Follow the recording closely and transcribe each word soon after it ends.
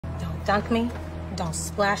dunk me, don't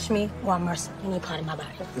splash me, or immerse any part of my body.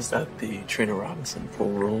 Is that the Trina Robinson pool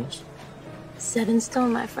rules? 7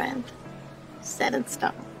 stone, my friend. 7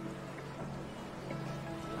 stone.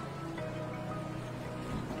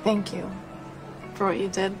 Thank you for what you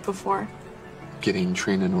did before. Getting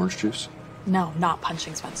Trina an orange juice? No, not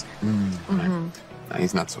punching Spencer. Right. Nah,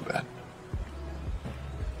 he's not so bad.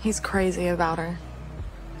 He's crazy about her.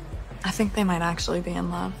 I think they might actually be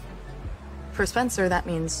in love. For Spencer, that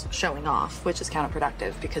means showing off, which is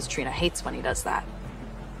counterproductive because Trina hates when he does that.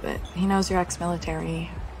 But he knows you're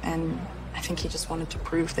ex-military, and I think he just wanted to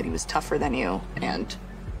prove that he was tougher than you, and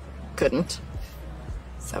couldn't.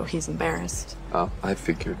 So he's embarrassed. I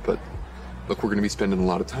figured, but look, we're gonna be spending a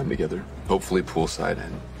lot of time together, hopefully poolside,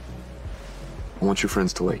 and I want your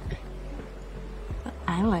friends to like me.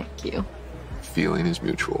 I like you. Feeling is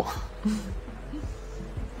mutual.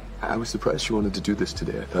 I was surprised you wanted to do this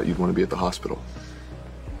today. I thought you'd want to be at the hospital.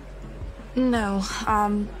 No,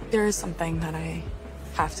 there is something that I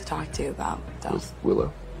have to talk to you about, though. With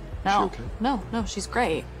Willow? No, She okay? no, she's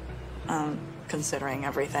great. Considering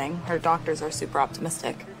everything. Her doctors are super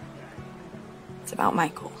optimistic. It's about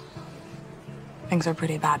Michael. Things are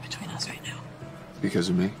pretty bad between us right now. Because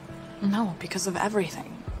of me? No, because of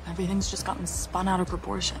everything. Everything's just gotten spun out of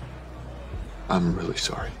proportion. I'm really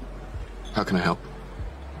sorry. How can I help?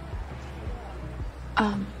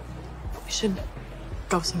 We should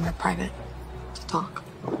go somewhere private to talk.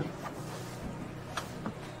 Okay.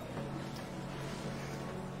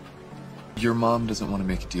 Your mom doesn't want to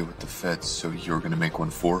make a deal with the feds, so you're gonna make one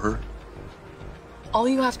for her? All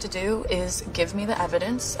you have to do is give me the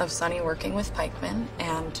evidence of Sonny working with Pikeman,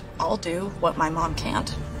 and I'll do what my mom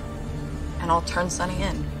can't. And I'll turn Sonny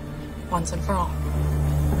in, once and for all.